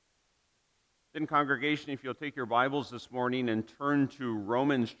Then, congregation, if you'll take your Bibles this morning and turn to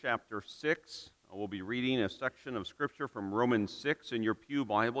Romans chapter 6, we'll be reading a section of Scripture from Romans 6 in your Pew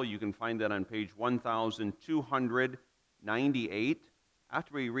Bible. You can find that on page 1298.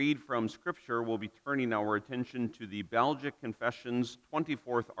 After we read from Scripture, we'll be turning our attention to the Belgic Confession's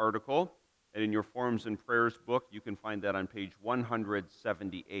 24th article, and in your Forms and Prayers book, you can find that on page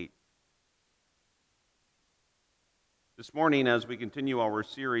 178. This morning, as we continue our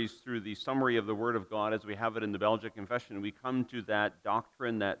series through the summary of the Word of God as we have it in the Belgic Confession, we come to that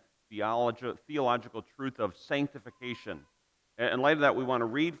doctrine, that theological truth of sanctification. In light of that, we want to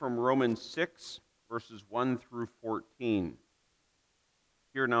read from Romans 6, verses 1 through 14.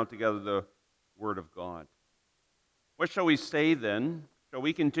 Hear now together the Word of God. What shall we say then? Shall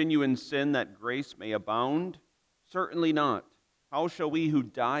we continue in sin that grace may abound? Certainly not. How shall we who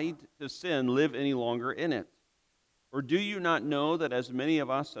died to sin live any longer in it? Or do you not know that as many of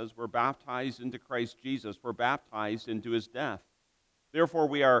us as were baptized into Christ Jesus were baptized into his death? Therefore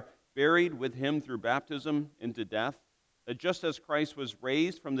we are buried with him through baptism into death, that just as Christ was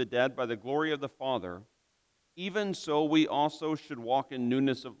raised from the dead by the glory of the Father, even so we also should walk in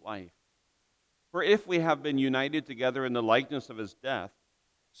newness of life. For if we have been united together in the likeness of his death,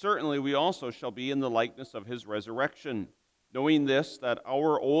 certainly we also shall be in the likeness of his resurrection, knowing this, that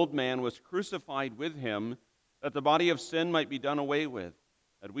our old man was crucified with him, that the body of sin might be done away with,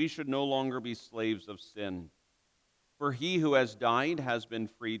 that we should no longer be slaves of sin. For he who has died has been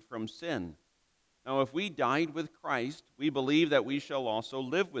freed from sin. Now if we died with Christ, we believe that we shall also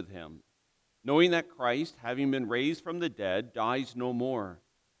live with him, knowing that Christ, having been raised from the dead, dies no more.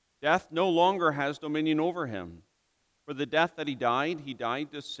 Death no longer has dominion over him. For the death that he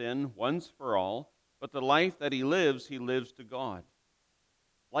died to sin once for all, but the life that he lives to God.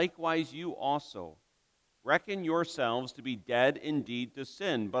 Likewise you also, reckon yourselves to be dead indeed to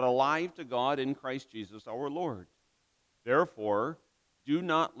sin, but alive to God in Christ Jesus our Lord. Therefore, do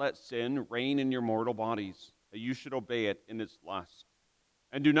not let sin reign in your mortal bodies, that you should obey it in its lust.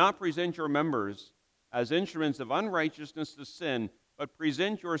 And do not present your members as instruments of unrighteousness to sin, but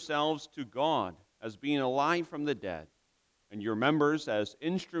present yourselves to God as being alive from the dead, and your members as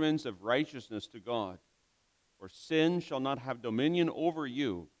instruments of righteousness to God. For sin shall not have dominion over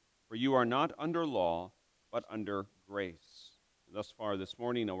you, for you are not under law, but under grace. Thus far this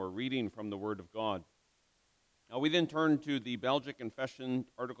morning, our reading from the Word of God. Now we then turn to the Belgic Confession,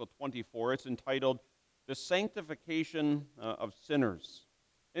 Article 24. It's entitled, The Sanctification of Sinners.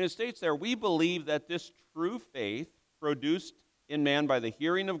 And it states there, we believe that this true faith, produced in man by the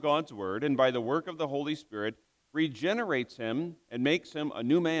hearing of God's Word and by the work of the Holy Spirit, regenerates him and makes him a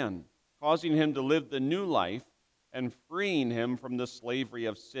new man, causing him to live the new life and freeing him from the slavery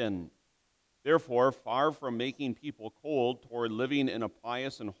of sin. Therefore, far from making people cold toward living in a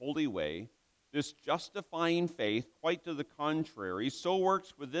pious and holy way, this justifying faith, quite to the contrary, so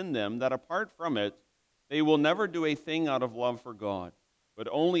works within them that apart from it, they will never do a thing out of love for God, but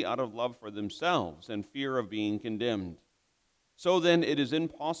only out of love for themselves and fear of being condemned. So then, it is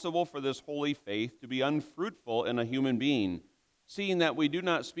impossible for this holy faith to be unfruitful in a human being, seeing that we do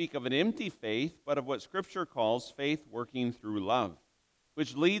not speak of an empty faith, but of what Scripture calls faith working through love,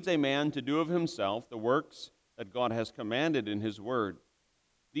 which leads a man to do of himself the works that God has commanded in his word.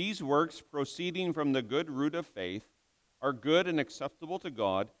 These works, proceeding from the good root of faith, are good and acceptable to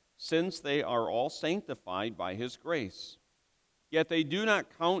God, since they are all sanctified by his grace. Yet they do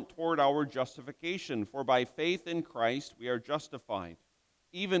not count toward our justification, for by faith in Christ we are justified,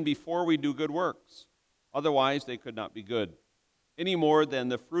 even before we do good works. Otherwise they could not be good, any more than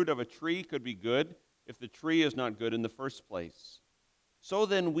the fruit of a tree could be good if the tree is not good in the first place. So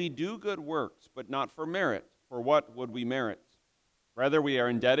then we do good works, but not for merit, for what would we merit? Rather we are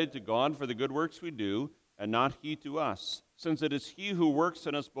indebted to God for the good works we do, and not he to us, since it is he who works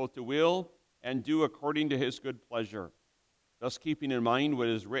in us both to will and do according to his good pleasure. Thus keeping in mind what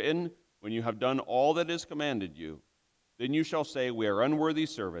is written, when you have done all that is commanded you, then you shall say, we are unworthy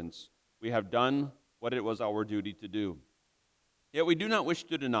servants, we have done what it was our duty to do. Yet we do not wish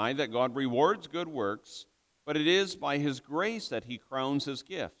to deny that God rewards good works, but it is by his grace that he crowns his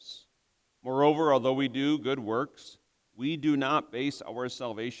gifts. Moreover, although we do good works, we do not base our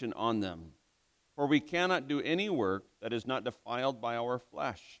salvation on them. For we cannot do any work that is not defiled by our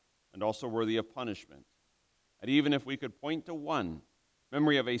flesh, and also worthy of punishment. And even if we could point to one,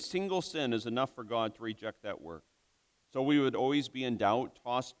 memory of a single sin is enough for God to reject that work. So we would always be in doubt,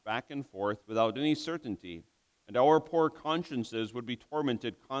 tossed back and forth without any certainty, and our poor consciences would be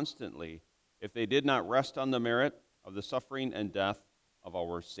tormented constantly if they did not rest on the merit of the suffering and death of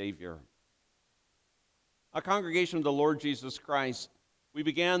our Savior. A congregation of the Lord Jesus Christ, We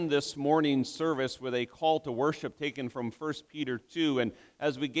began this morning's service with a call to worship taken from 1 Peter 2, and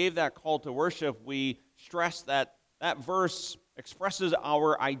as we gave that call to worship, we stressed that that verse expresses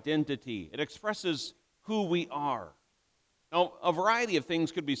our identity. It expresses who we are. Now, a variety of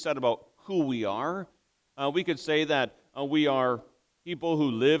things could be said about who we are. We could say that we are people who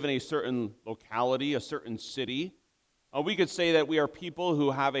live in a certain locality, a certain city. We could say that we are people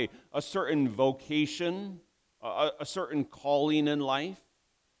who have a certain vocation, a certain calling in life.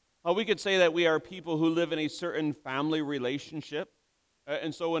 We could say that we are people who live in a certain family relationship.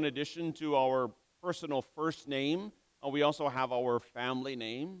 And so in addition to our personal first name, we also have our family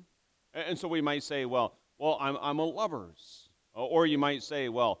name. And so we might say, well, I'm a Lubbers. Or you might say,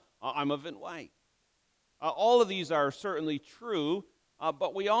 well, I'm a Van Wyk. All of these are certainly true,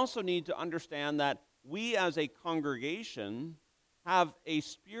 but we also need to understand that we as a congregation have a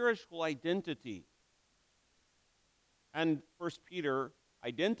spiritual identity. And 1 Peter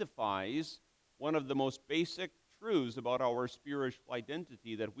identifies one of the most basic truths about our spiritual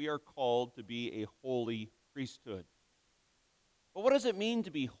identity, that we are called to be a holy priesthood. But what does it mean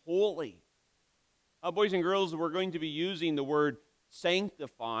to be holy? Boys and girls, we're going to be using the word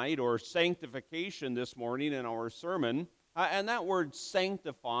sanctified or sanctification this morning in our sermon. And that word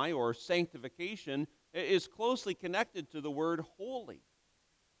sanctify or sanctification is closely connected to the word holy.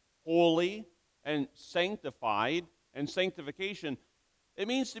 Holy and sanctified and sanctification, it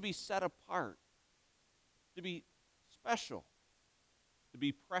means to be set apart, to be special, to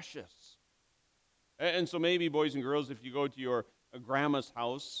be precious. And so maybe, boys and girls, if you go to your grandma's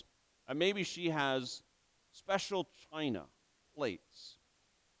house, maybe she has special china plates.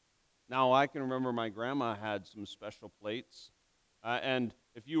 Now, I can remember my grandma had some special plates. And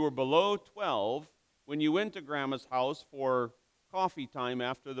if you were below 12, when you went to grandma's house for coffee time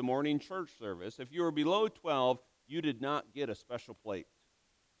after the morning church service, if you were below 12, you did not get a special plate.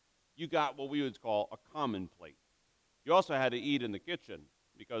 You got what we would call a common plate. You also had to eat in the kitchen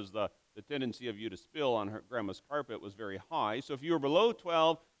because the tendency of you to spill on her grandma's carpet was very high. So if you were below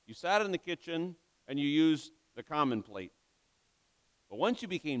 12, you sat in the kitchen and you used the common plate. But once you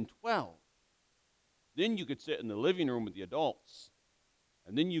became 12, then you could sit in the living room with the adults,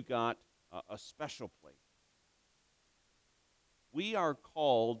 and then you got a special plate. We are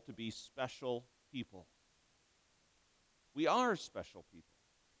called to be special people. We are special people.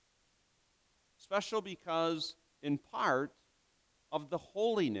 Special because, in part, of the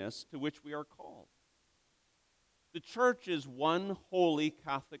holiness to which we are called. The church is one holy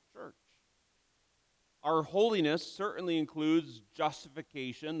Catholic church. Our holiness certainly includes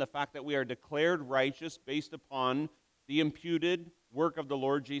justification, the fact that we are declared righteous based upon the imputed work of the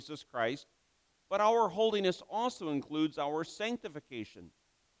Lord Jesus Christ. But our holiness also includes our sanctification.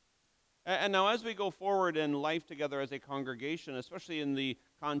 And now as we go forward in life together as a congregation, especially in the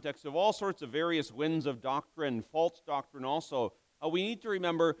context of all sorts of various winds of doctrine, false doctrine also, we need to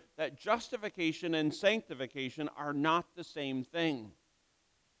remember that justification and sanctification are not the same thing.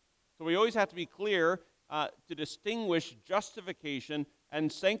 So we always have to be clear to distinguish justification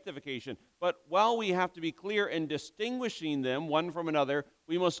and sanctification. But while we have to be clear in distinguishing them one from another,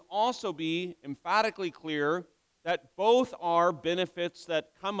 we must also be emphatically clear that both are benefits that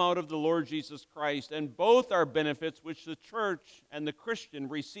come out of the Lord Jesus Christ, and both are benefits which the church and the Christian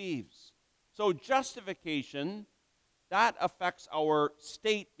receives. So justification, that affects our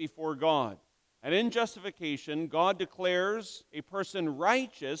state before God. And in justification, God declares a person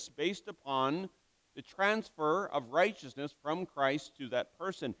righteous based upon the transfer of righteousness from Christ to that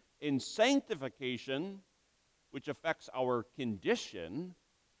person. In sanctification, which affects our condition,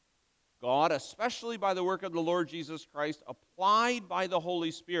 God, especially by the work of the Lord Jesus Christ, applied by the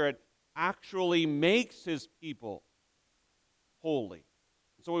Holy Spirit, actually makes his people holy.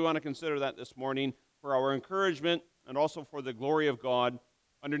 So we want to consider that this morning for our encouragement and also for the glory of God.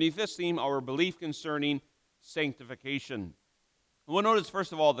 Underneath this theme, our belief concerning sanctification. We'll notice,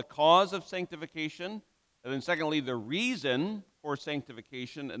 first of all, the cause of sanctification, and then secondly, the reason for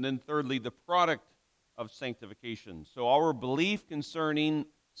sanctification, and then thirdly, the product of sanctification. So our belief concerning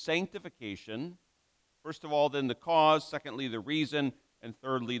sanctification, first of all, then the cause, secondly, the reason, and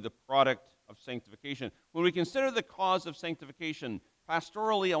thirdly, the product of sanctification. When we consider the cause of sanctification,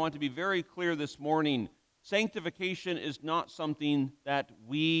 pastorally, I want to be very clear this morning. Sanctification is not something that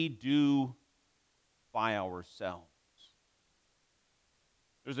we do by ourselves.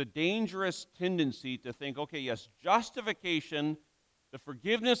 There's a dangerous tendency to think, okay, yes, justification, the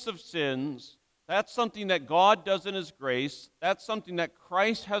forgiveness of sins, that's something that God does in his grace. That's something that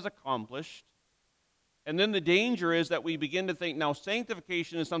Christ has accomplished. And then the danger is that we begin to think, now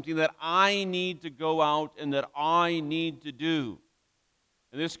sanctification is something that I need to go out and that I need to do.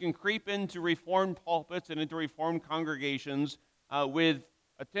 And this can creep into Reformed pulpits and into Reformed congregations with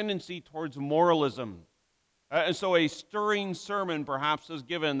a tendency towards moralism. And so a stirring sermon perhaps is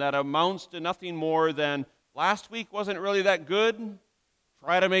given that amounts to nothing more than, last week wasn't really that good,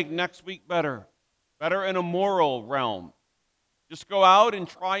 try to make next week better. Better in a moral realm. Just go out and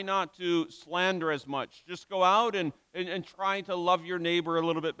try not to slander as much. Just go out and try to love your neighbor a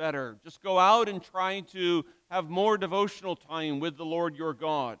little bit better. Just go out and try to have more devotional time with the Lord your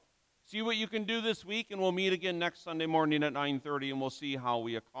God. See what you can do this week, and we'll meet again next Sunday morning at 9:30, and we'll see how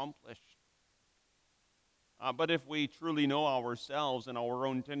we accomplish. But if we truly know ourselves and our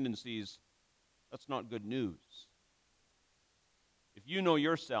own tendencies, that's not good news. If you know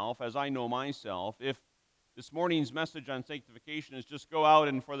yourself, as I know myself, if this morning's message on sanctification is just go out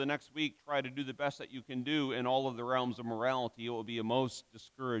and for the next week try to do the best that you can do in all of the realms of morality, it will be a most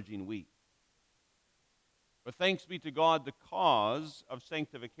discouraging week. But thanks be to God, the cause of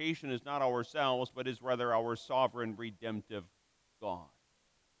sanctification is not ourselves, but is rather our sovereign redemptive God.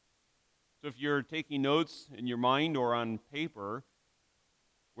 So if you're taking notes in your mind or on paper,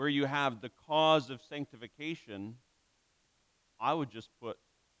 where you have the cause of sanctification, I would just put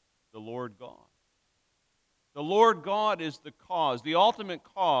the Lord God. The Lord God is the cause, the ultimate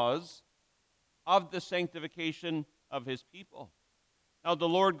cause of the sanctification of his people. Now, the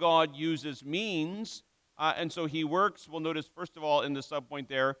Lord God uses means, and so he works, we'll notice first of all in the subpoint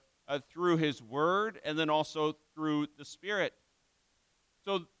there, through his word and then also through the Spirit.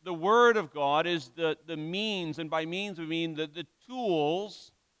 So the Word of God is the means, and by means we mean the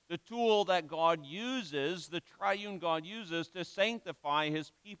tools, the tool that God uses, the triune God uses to sanctify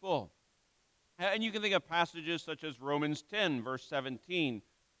his people. And you can think of passages such as Romans 10, verse 17,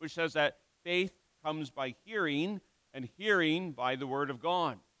 which says that faith comes by hearing, and hearing by the Word of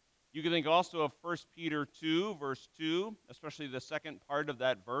God. You can think also of 1 Peter 2, verse 2, especially the second part of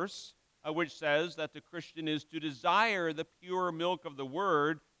that verse, which says that the Christian is to desire the pure milk of the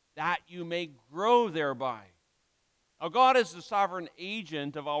Word, that you may grow thereby. Now, God is the sovereign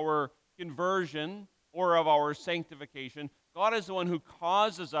agent of our conversion or of our sanctification. God is the one who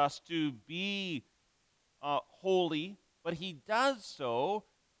causes us to be holy, but he does so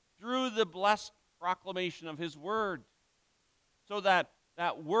through the blessed proclamation of his Word. So that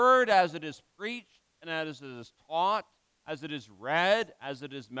Word, as it is preached and as it is taught, as it is read, as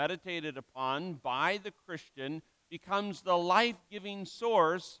it is meditated upon by the Christian, becomes the life-giving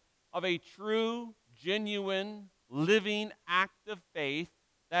source of a true, genuine, living act of faith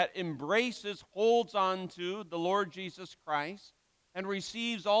that embraces, holds on to the Lord Jesus Christ, and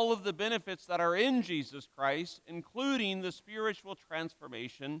receives all of the benefits that are in Jesus Christ, including the spiritual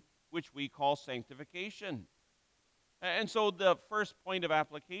transformation which we call sanctification. And so the first point of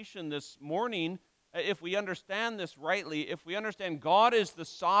application this morning, if we understand this rightly, if we understand God is the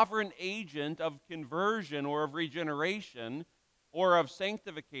sovereign agent of conversion or of regeneration or of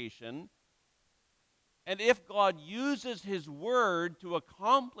sanctification, and if God uses his Word to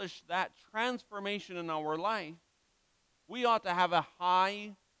accomplish that transformation in our life, we ought to have a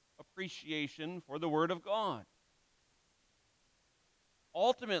high appreciation for the Word of God.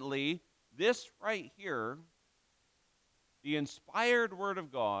 Ultimately, this right here, the inspired Word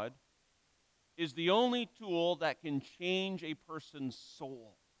of God, is the only tool that can change a person's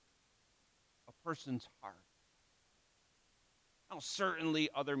soul, a person's heart. Now, certainly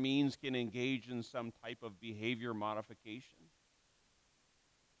other means can engage in some type of behavior modification.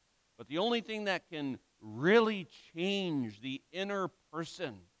 But the only thing that can really change the inner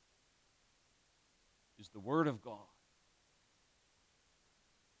person is the Word of God.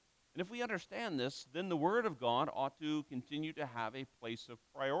 And if we understand this, then the Word of God ought to continue to have a place of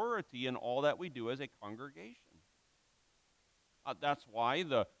priority in all that we do as a congregation. That's why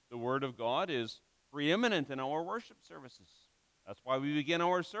the Word of God is preeminent in our worship services. That's why we begin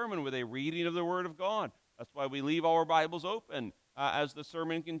our sermon with a reading of the Word of God. That's why we leave our Bibles open as the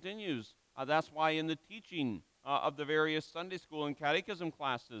sermon continues. That's why in the teaching of the various Sunday school and catechism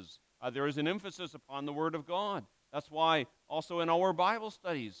classes, there is an emphasis upon the Word of God. That's why also in our Bible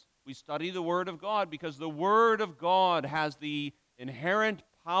studies, we study the Word of God, because the Word of God has the inherent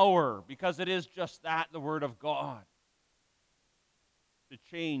power, because it is just that, the Word of God, to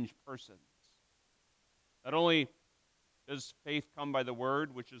change persons. Not only does faith come by the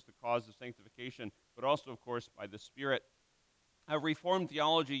Word, which is the cause of sanctification, but also, of course, by the Spirit. Reformed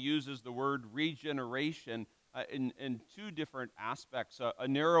theology uses the word regeneration in two different aspects, a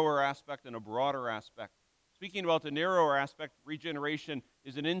narrower aspect and a broader aspect. Speaking about the narrower aspect, regeneration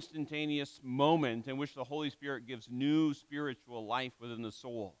is an instantaneous moment in which the Holy Spirit gives new spiritual life within the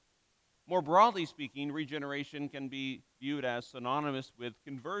soul. More broadly speaking, regeneration can be viewed as synonymous with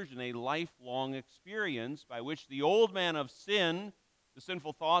conversion, a lifelong experience by which the old man of sin, the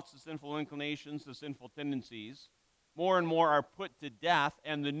sinful thoughts, the sinful inclinations, the sinful tendencies, more and more are put to death,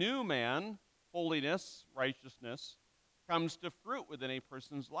 and the new man, holiness, righteousness, comes to fruit within a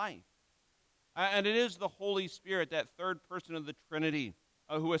person's life. And it is the Holy Spirit, that third person of the Trinity,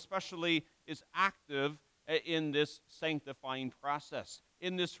 who especially is active in this sanctifying process,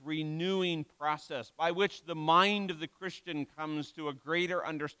 in this renewing process, by which the mind of the Christian comes to a greater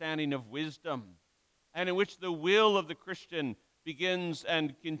understanding of wisdom, and in which the will of the Christian begins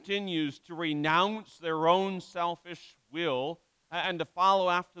and continues to renounce their own selfish will and to follow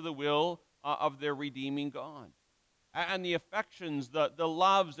after the will of their redeeming God. And the affections, the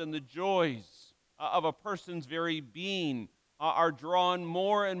loves, and the joys of a person's very being are drawn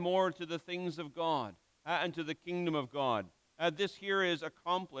more and more to the things of God and to the kingdom of God. This here is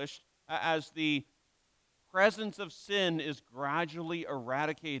accomplished as the presence of sin is gradually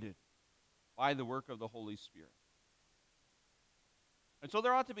eradicated by the work of the Holy Spirit. And so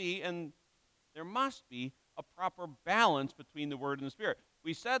there ought to be, and there must be, a proper balance between the Word and the Spirit.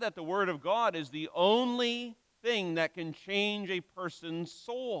 We said that the Word of God is the only thing that can change a person's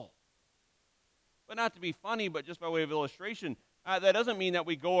soul. But not to be funny, but just by way of illustration, that doesn't mean that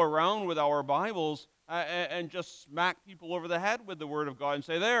we go around with our Bibles and just smack people over the head with the Word of God and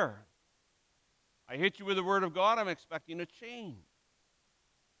say, there, I hit you with the Word of God, I'm expecting a change.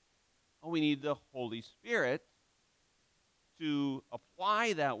 Oh, we need the Holy Spirit to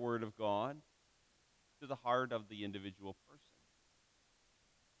apply that Word of God to the heart of the individual person.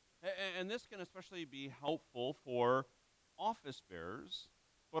 And this can especially be helpful for office bearers,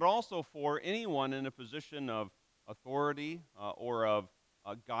 but also for anyone in a position of authority or of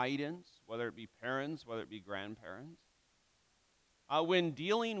guidance, whether it be parents, whether it be grandparents. When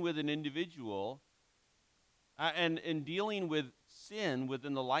dealing with an individual and in dealing with sin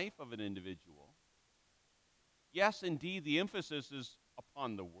within the life of an individual, yes, indeed, the emphasis is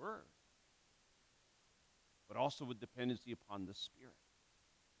upon the Word, but also with dependency upon the Spirit.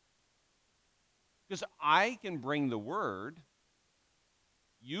 Because I can bring the Word,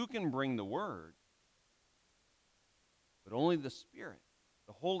 you can bring the Word, but only the Spirit,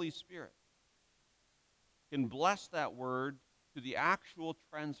 the Holy Spirit, can bless that Word to the actual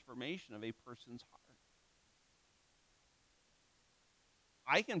transformation of a person's heart.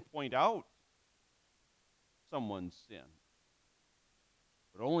 I can point out someone's sin,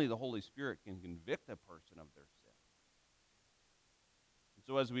 but only the Holy Spirit can convict a person of their sin. And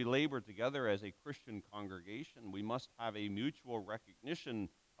so as we labor together as a Christian congregation, we must have a mutual recognition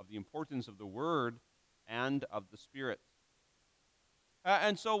of the importance of the Word and of the Spirit.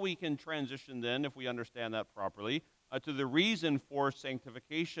 And so we can transition then, if we understand that properly, to the reason for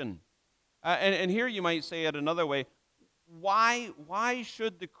sanctification. And here you might say it another way. Why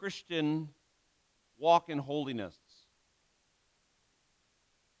should the Christian walk in holiness?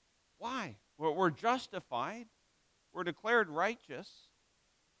 Why? We're justified. We're declared righteous.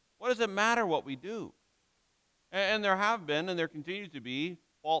 What does it matter what we do? And there have been, and there continue to be,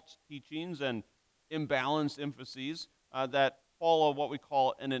 false teachings and imbalanced emphases that follow what we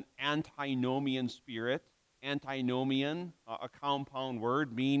call an antinomian spirit. Antinomian, a compound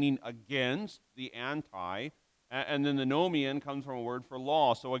word meaning against, the anti, and then the nomian comes from a word for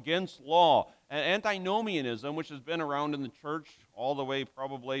law, so against law. And antinomianism, which has been around in the church all the way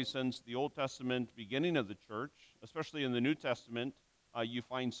probably since the Old Testament beginning of the church, especially in the New Testament, you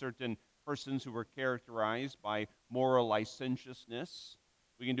find certain persons who were characterized by moral licentiousness.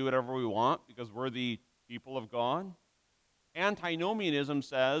 We can do whatever we want because we're the people of God. Antinomianism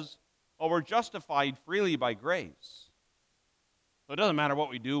says, oh, we're justified freely by grace. So it doesn't matter what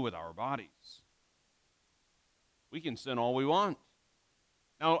we do with our bodies. We can sin all we want.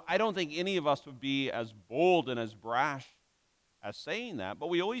 Now, I don't think any of us would be as bold and as brash as saying that, but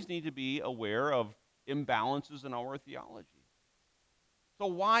we always need to be aware of imbalances in our theology. So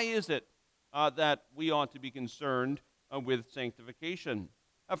why is it that we ought to be concerned with sanctification?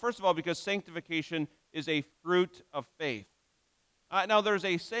 First of all, because sanctification is a fruit of faith. Now, there's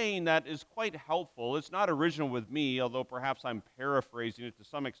a saying that is quite helpful. It's not original with me, although perhaps I'm paraphrasing it to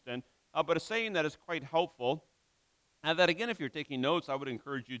some extent, but a saying that is quite helpful. And that, again, if you're taking notes, I would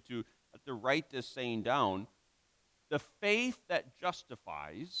encourage you to write this saying down. The faith that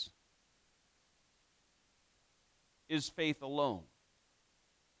justifies is faith alone.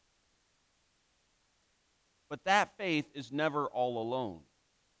 But that faith is never all alone.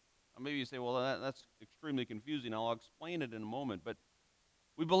 Now, maybe you say, well, that's extremely confusing. I'll explain it in a moment. But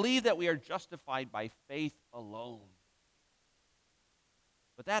we believe that we are justified by faith alone.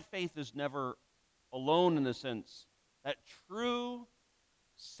 But that faith is never alone in the sense that true,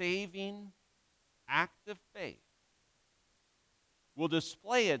 saving, active faith will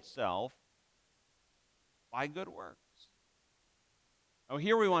display itself by good works. Now,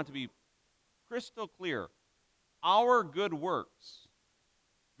 here we want to be crystal clear. Our good works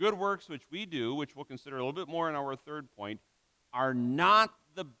which we do, which we'll consider a little bit more in our third point, are not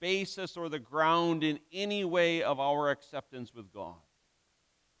the basis or the ground in any way of our acceptance with God.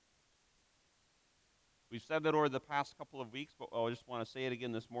 We've said that over the past couple of weeks, but I just want to say it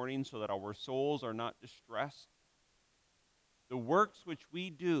again this morning so that our souls are not distressed. The works which we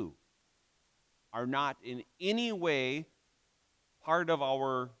do are not in any way part of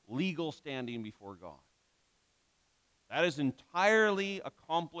our legal standing before God. That is entirely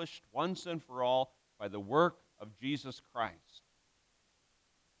accomplished once and for all by the work of Jesus Christ.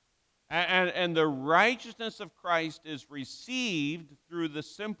 And the righteousness of Christ is received through the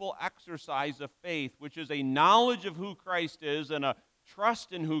simple exercise of faith, which is a knowledge of who Christ is and a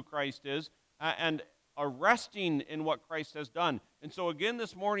trust in who Christ is, and a resting in what Christ has done. And so again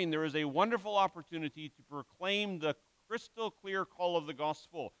this morning, there is a wonderful opportunity to proclaim the crystal clear call of the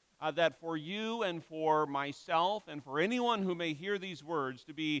gospel, that for you and for myself and for anyone who may hear these words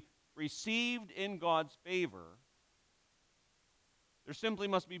to be received in God's favor, there simply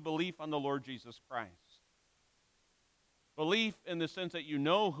must be belief on the Lord Jesus Christ. Belief in the sense that you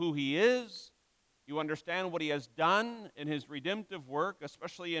know who he is, you understand what he has done in his redemptive work,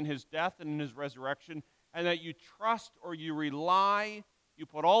 especially in his death and in his resurrection, and that you trust or you rely, you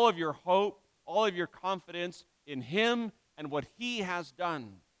put all of your hope, all of your confidence in him and what he has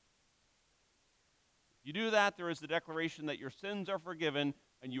done. If you do that, there is the declaration that your sins are forgiven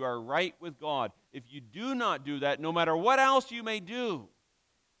and you are right with God. If you do not do that, no matter what else you may do,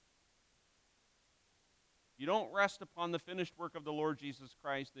 you don't rest upon the finished work of the Lord Jesus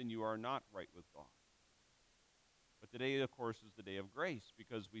Christ, then you are not right with God. But today, of course, is the day of grace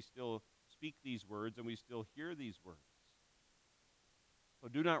because we still speak these words and we still hear these words. So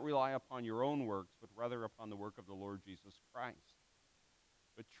do not rely upon your own works, but rather upon the work of the Lord Jesus Christ.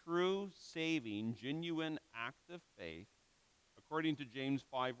 But true, saving, genuine, active faith, according to James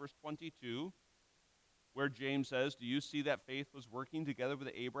 5, verse 22, where James says, do you see that faith was working together with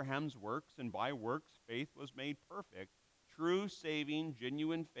Abraham's works, and by works faith was made perfect? True, saving,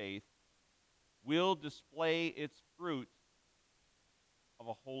 genuine faith will display its fruit of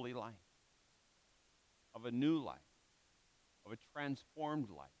a holy life, of a new life, of a transformed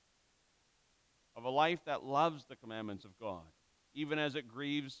life, of a life that loves the commandments of God, even as it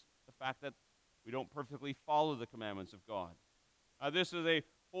grieves the fact that we don't perfectly follow the commandments of God. This is a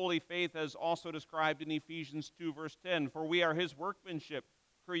holy faith as also described in Ephesians 2, verse 10. For we are his workmanship,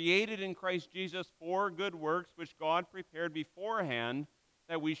 created in Christ Jesus for good works, which God prepared beforehand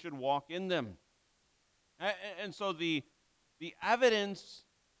that we should walk in them. And so the evidence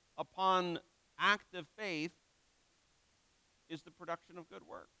upon active faith is the production of good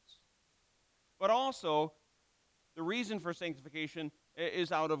works. But also, the reason for sanctification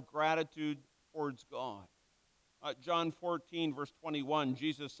is out of gratitude towards God. John 14, verse 21,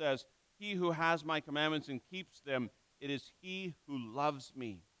 Jesus says, he who has my commandments and keeps them, it is he who loves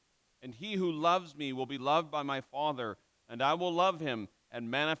me. And he who loves me will be loved by my Father, and I will love him and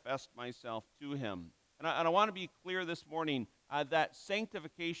manifest myself to him. And I want to be clear this morning that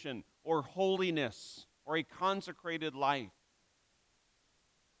sanctification or holiness or a consecrated life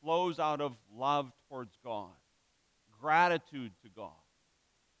flows out of love towards God, gratitude to God.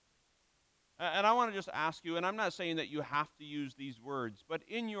 And I want to just ask you, and I'm not saying that you have to use these words, but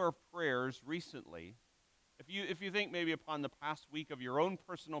in your prayers recently, if you think maybe upon the past week of your own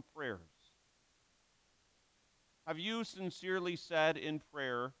personal prayers, have you sincerely said in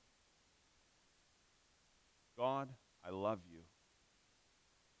prayer, God, I love you?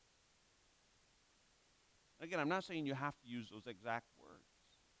 Again, I'm not saying you have to use those exact words.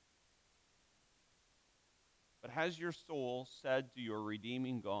 But has your soul said to your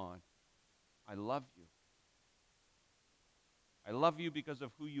redeeming God, I love you. I love you because of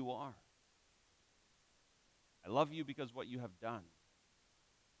who you are. I love you because of what you have done.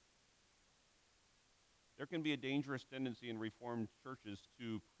 There can be a dangerous tendency in Reformed churches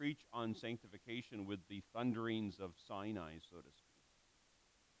to preach on sanctification with the thunderings of Sinai, so to speak.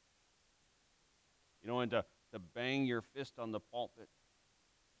 And to bang your fist on the pulpit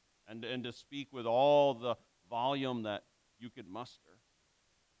and to speak with all the volume that you could muster.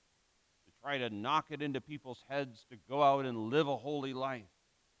 Try to knock it into people's heads to go out and live a holy life.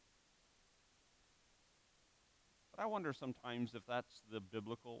 But I wonder sometimes if that's the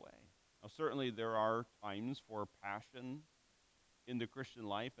biblical way. Now, certainly there are times for passion in the Christian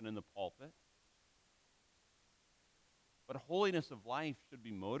life and in the pulpit. But holiness of life should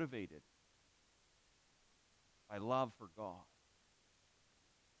be motivated by love for God.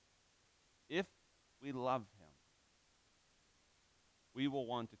 If we love him, we will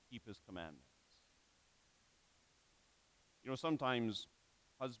want to keep his commandments. You know, sometimes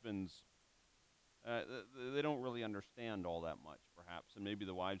husbands, they don't really understand all that much, perhaps, and maybe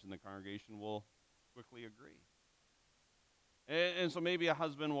the wives in the congregation will quickly agree. And so maybe a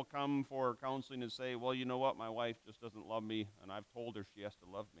husband will come for counseling and say, well, you know what, my wife just doesn't love me, and I've told her she has to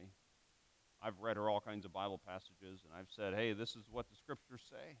love me. I've read her all kinds of Bible passages, and I've said, hey, this is what the scriptures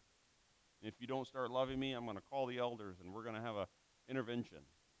say. And if you don't start loving me, I'm going to call the elders, and we're going to have an intervention.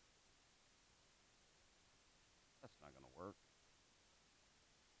 That's not going to work.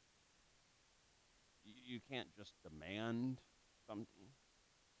 You can't just demand something.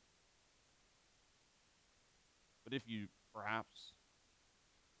 But if you perhaps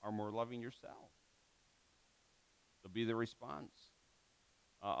are more loving yourself, there'll be the response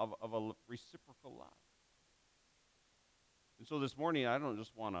of a reciprocal love. And so this morning, I don't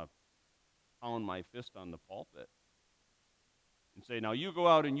just want to pound my fist on the pulpit and say, now you go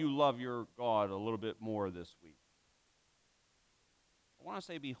out and you love your God a little bit more this week. I want to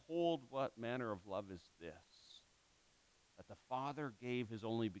say, behold, what manner of love is this, that the Father gave his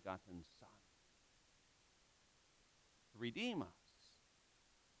only begotten Son to redeem us,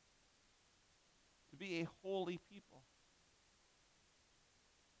 to be a holy people.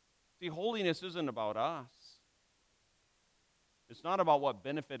 See, holiness isn't about us. It's not about what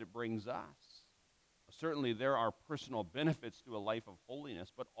benefit it brings us. Certainly there are personal benefits to a life of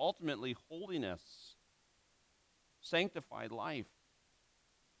holiness, but ultimately holiness, sanctified life,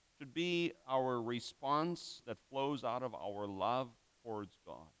 should be our response that flows out of our love towards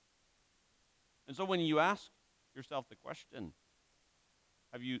God. And so when you ask yourself the question,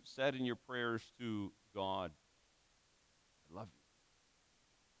 have you said in your prayers to God, I love you?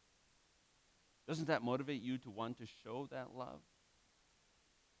 Doesn't that motivate you to want to show that love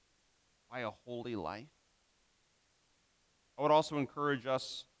by a holy life? I would also encourage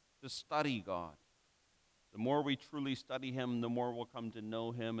us to study God. The more we truly study him, the more we'll come to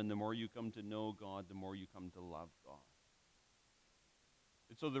know him, and the more you come to know God, the more you come to love God.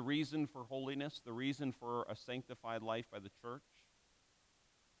 And so the reason for holiness, the reason for a sanctified life by the church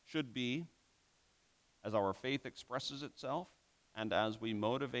should be, as our faith expresses itself and as we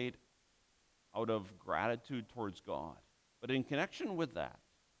motivate out of gratitude towards God. But in connection with that,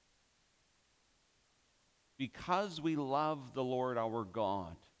 because we love the Lord our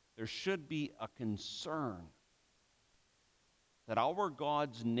God, there should be a concern that our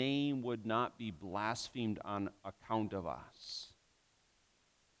God's name would not be blasphemed on account of us.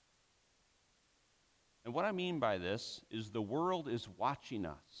 And what I mean by this is the world is watching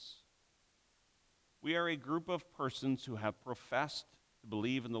us. We are a group of persons who have professed to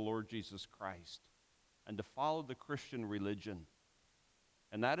believe in the Lord Jesus Christ and to follow the Christian religion.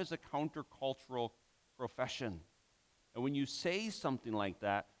 And that is a countercultural profession. And when you say something like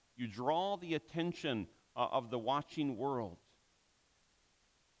that, you draw the attention of the watching world.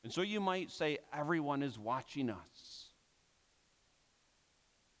 And so you might say, everyone is watching us.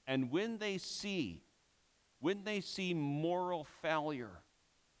 And when they see moral failure,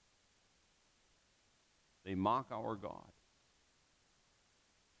 they mock our God.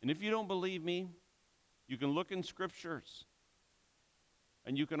 And if you don't believe me, you can look in scriptures.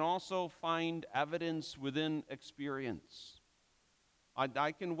 And you can also find evidence within experience.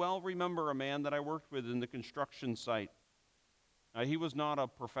 I can well remember a man that I worked with in the construction site. He was not a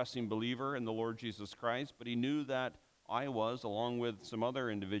professing believer in the Lord Jesus Christ, but he knew that I was, along with some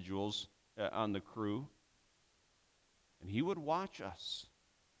other individuals on the crew. And he would watch us.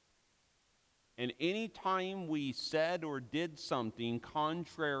 And any time we said or did something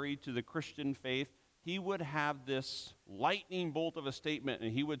contrary to the Christian faith, he would have this lightning bolt of a statement,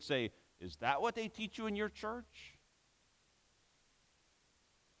 and he would say, is that what they teach you in your church?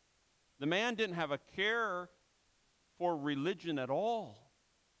 The man didn't have a care for religion at all,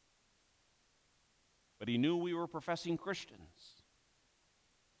 but he knew we were professing Christians.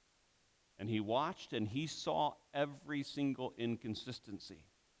 And he watched and he saw every single inconsistency.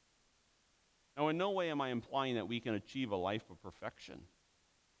 Now, in no way am I implying that we can achieve a life of perfection.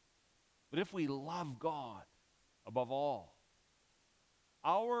 But if we love God above all,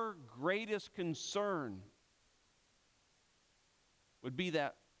 our greatest concern would be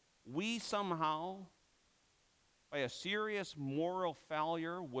that we somehow, by a serious moral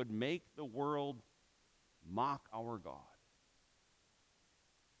failure, would make the world mock our God.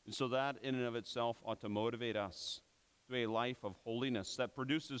 And so that in and of itself ought to motivate us to a life of holiness that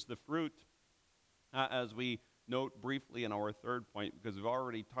produces the fruit, as we note briefly in our third point, because we've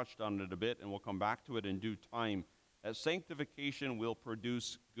already touched on it a bit, and we'll come back to it in due time, that sanctification will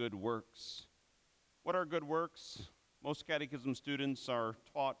produce good works. What are good works? Most catechism students are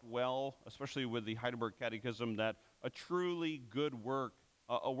taught well, especially with the Heidelberg Catechism, that a truly good work,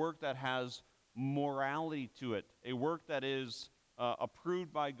 a work that has morality to it, a work that is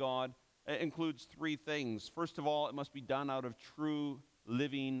approved by God, includes three things. First of all, it must be done out of true,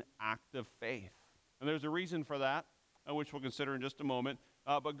 living, active faith. And there's a reason for that, which we'll consider in just a moment.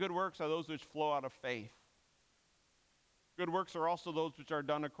 But good works are those which flow out of faith. Good works are also those which are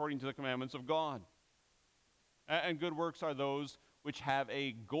done according to the commandments of God. And good works are those which have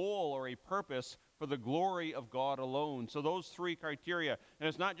a goal or a purpose for the glory of God alone. So those three criteria, and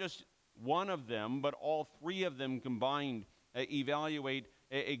it's not just one of them, but all three of them combined evaluate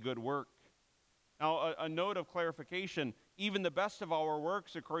a good work. Now, a note of clarification, even the best of our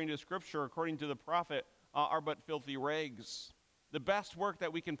works, according to Scripture, according to the prophet, are but filthy rags. The best work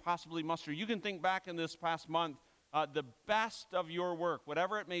that we can possibly muster. You can think back in this past month, the best of your work,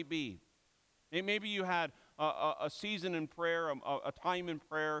 whatever it may be. Maybe you had a season in prayer, a time in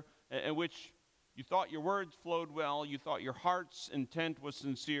prayer in which you thought your words flowed well, you thought your heart's intent was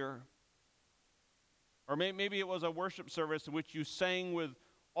sincere. Or maybe it was a worship service in which you sang with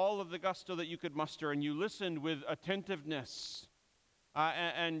all of the gusto that you could muster, and you listened with attentiveness,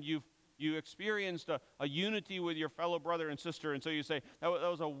 and you experienced a unity with your fellow brother and sister, and so you say, that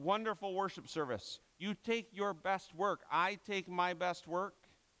was a wonderful worship service. You take your best work. I take my best work.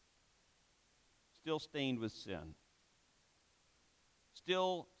 Still stained with sin.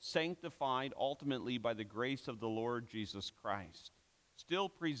 Still sanctified ultimately by the grace of the Lord Jesus Christ. Still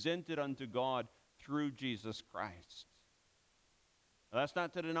presented unto God through Jesus Christ. Now, that's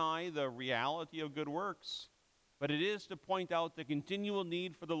not to deny the reality of good works, but it is to point out the continual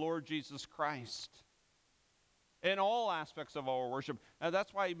need for the Lord Jesus Christ in all aspects of our worship. And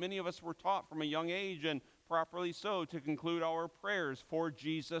that's why many of us were taught from a young age, and properly so, to conclude our prayers for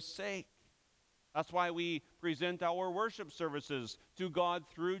Jesus' sake. That's why we present our worship services to God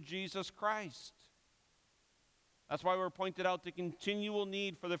through Jesus Christ. That's why we're pointed out the continual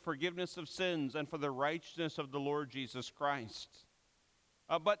need for the forgiveness of sins and for the righteousness of the Lord Jesus Christ.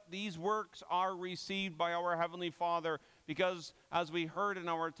 But these works are received by our Heavenly Father because, as we heard in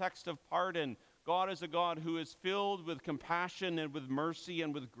our text of pardon, God is a God who is filled with compassion and with mercy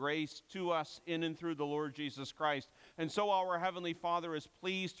and with grace to us in and through the Lord Jesus Christ. And so our Heavenly Father is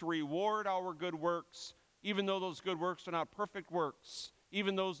pleased to reward our good works, even though those good works are not perfect works,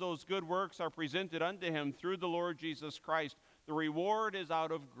 even though those good works are presented unto Him through the Lord Jesus Christ. The reward is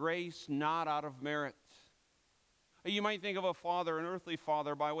out of grace, not out of merit. You might think of a father, an earthly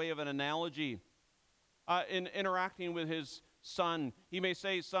father, by way of an analogy, in interacting with his son. He may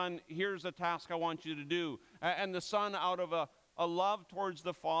say, son, here's a task I want you to do. And the son, out of a love towards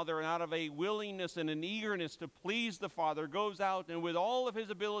the father and out of a willingness and an eagerness to please the father, goes out and with all of his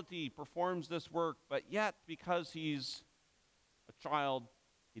ability performs this work. But yet, because he's a child,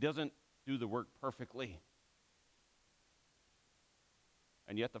 he doesn't do the work perfectly.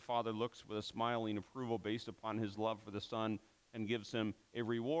 And yet the father looks with a smiling approval based upon his love for the son and gives him a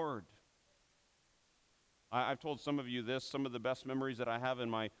reward. I've told some of you this, some of the best memories that I have in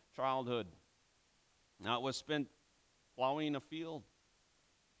my childhood was spent plowing a field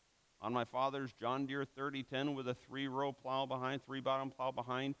on my father's John Deere 3010 with a 3-row plow behind, 3-bottom plow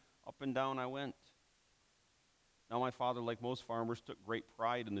behind. Up and down I went. Now my father, like most farmers, took great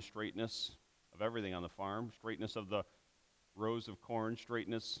pride in the straightness of everything on the farm, straightness of the rows of corn,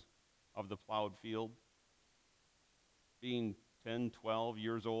 straightness of the plowed field. Being 10, 12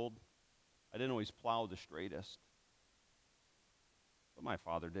 years old, I didn't always plow the straightest. But my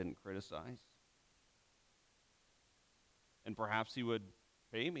father didn't criticize. And perhaps he would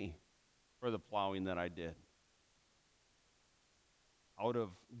pay me for the plowing that I did. Out of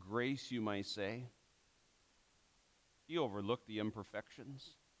grace, you might say. He overlooked the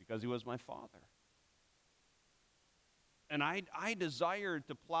imperfections because he was my father. And I desired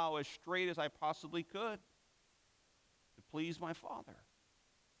to plow as straight as I possibly could to please my father.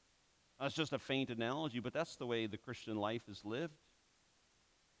 That's just a faint analogy, but that's the way the Christian life is lived.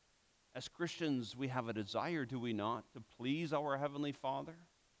 As Christians, we have a desire, do we not, to please our Heavenly Father,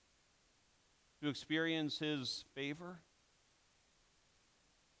 to experience His favor.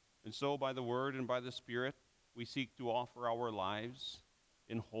 And so, by the Word and by the Spirit, we seek to offer our lives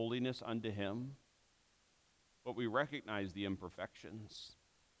in holiness unto Him, but we recognize the imperfections.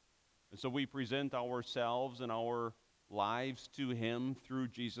 And so we present ourselves and our lives to Him through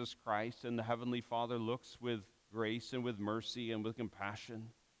Jesus Christ, and the Heavenly Father looks with grace and with mercy and with compassion,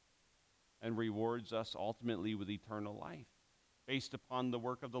 and rewards us ultimately with eternal life based upon the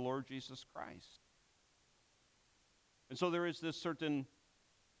work of the Lord Jesus Christ. And so there is this certain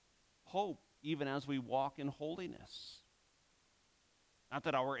hope even as we walk in holiness. Not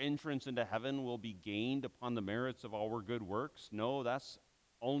that our entrance into heaven will be gained upon the merits of our good works. No, that's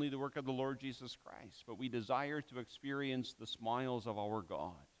only the work of the Lord Jesus Christ. But we desire to experience the smiles of our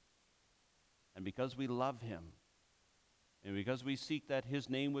God. And because we love him, and because we seek that his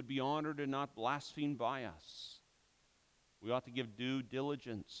name would be honored and not blasphemed by us, we ought to give due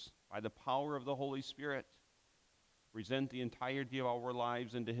diligence by the power of the Holy Spirit, present the entirety of our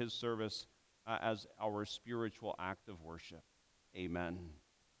lives into his service as our spiritual act of worship. Amen.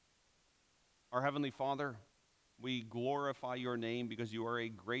 Our Heavenly Father, we glorify your name because you are a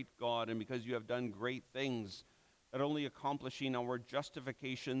great God and because you have done great things, not only accomplishing our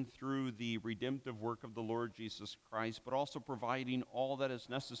justification through the redemptive work of the Lord Jesus Christ, but also providing all that is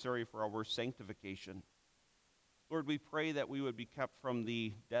necessary for our sanctification. Lord, we pray that we would be kept from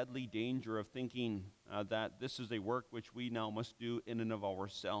the deadly danger of thinking that this is a work which we now must do in and of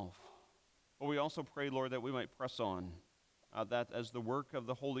ourselves. But we also pray, Lord, that we might press on, that as the work of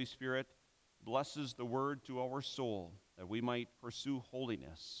the Holy Spirit blesses the word to our soul, that we might pursue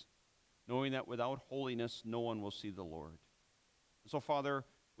holiness, knowing that without holiness no one will see the Lord. So, Father,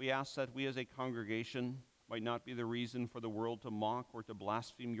 we ask that we as a congregation might not be the reason for the world to mock or to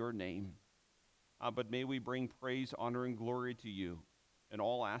blaspheme your name, but may we bring praise, honor, and glory to you in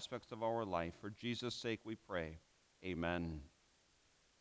all aspects of our life. For Jesus' sake we pray. Amen.